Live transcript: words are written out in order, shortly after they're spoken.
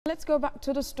Let's go back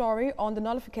to the story on the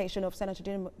nullification of Senator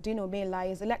Dino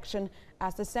Melaye's election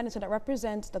as the senator that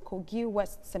represents the Kogi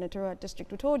West senatorial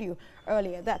district. We told you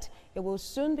earlier that it will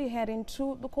soon be heading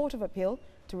to the Court of Appeal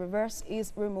to reverse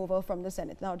his removal from the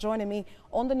Senate. Now, joining me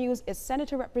on the news is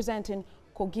Senator representing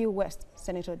Kogi West,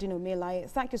 Senator Dino Melaye.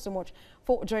 Thank you so much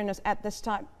for joining us at this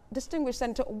time. Distinguished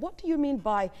Senator, what do you mean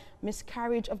by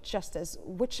miscarriage of justice?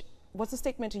 Which was the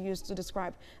statement you used to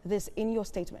describe this in your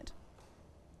statement?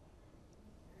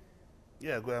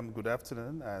 Yeah, good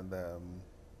afternoon, and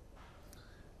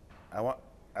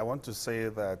I want to say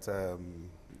that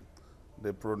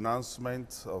the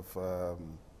pronouncement of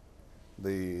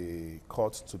the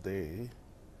court today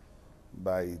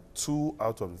by 2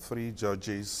 out of 3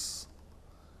 judges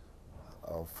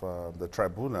of the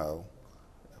tribunal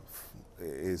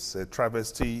is a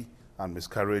travesty and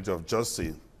miscarriage of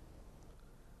justice.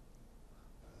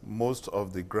 Most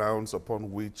of the grounds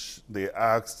upon which they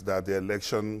asked that the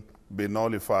election be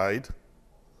nullified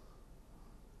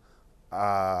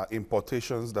are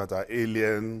importations that are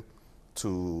alien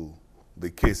to the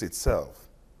case itself.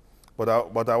 But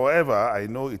however, I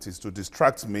know it is to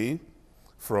distract me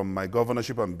from my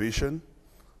governorship ambition.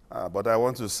 But I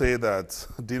want to say that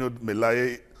Dino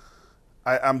Melaye,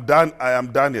 I am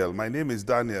Daniel. My name is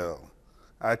Daniel.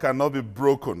 I cannot be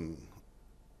broken.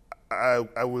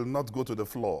 I will not go to the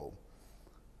floor.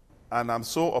 And I'm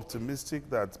so optimistic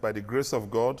that by the grace of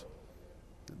God,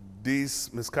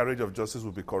 this miscarriage of justice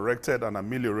will be corrected and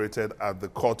ameliorated at the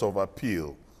Court of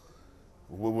Appeal.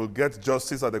 We will get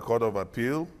justice at the Court of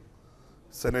Appeal.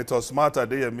 Senator Smart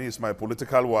Adeyemi is my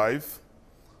political wife.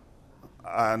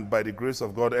 And by the grace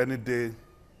of God, any day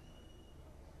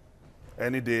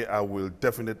I will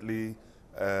definitely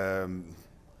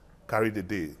carry the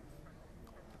day.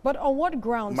 But on what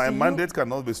grounds? My mandate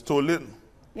cannot be stolen.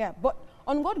 Yeah, but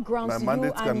on what grounds do you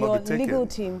and your legal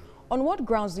team, on what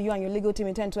grounds do you and your legal team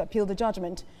intend to appeal the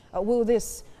judgment? On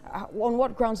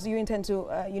what grounds do you intend to,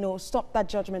 stop that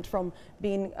judgment from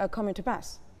being coming to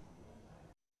pass?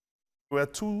 There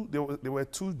were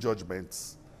two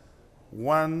judgments.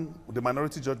 One, the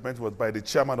minority judgment was by the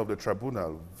chairman of the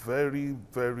tribunal. Very,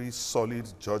 very solid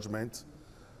judgment.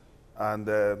 And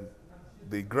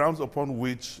the grounds upon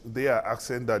which they are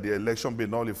asking that the election be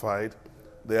nullified,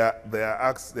 they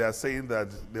are saying that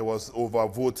there was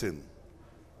overvoting.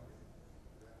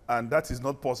 And that is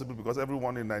not possible because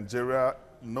everyone in Nigeria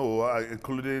knows,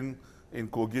 including in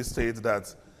Kogi State,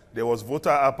 that there was voter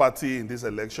apathy in this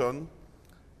election.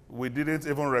 We didn't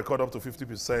even record up to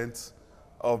 50%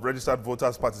 of registered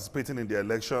voters participating in the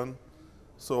election.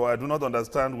 So I do not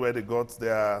understand where they got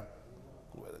their...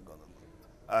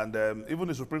 And even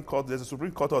the Supreme Court, there's a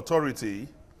Supreme Court authority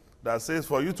that says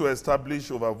for you to establish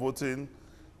overvoting,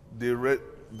 the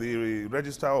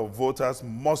register of voters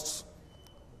must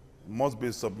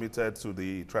be submitted to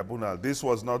the tribunal. This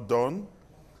was not done,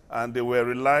 and they were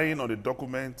relying on the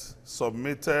document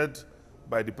submitted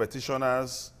by the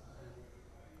petitioners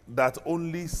that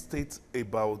only states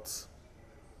about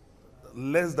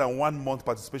less than 1 month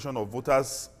participation of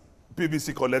voters'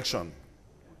 PVC collection.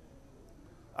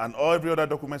 And every other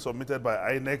document submitted by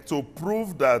INEC to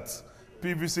prove that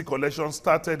PVC collection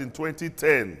started in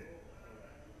 2010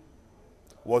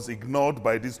 was ignored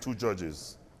by these 2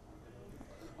 judges.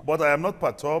 But I am not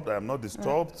perturbed, I am not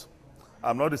disturbed,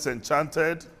 I'm not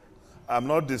disenchanted, I'm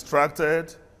not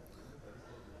distracted.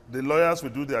 The lawyers will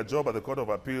do their job at the Court of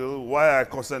Appeal while I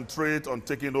concentrate on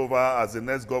taking over as the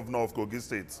next governor of Kogi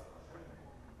State.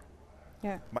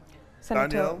 Yeah.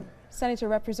 Daniel, Senator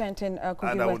representing Kogi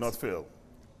West. And I will not fail.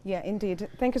 Yeah, indeed.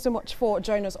 Thank you so much for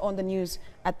joining us on the news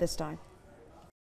at this time.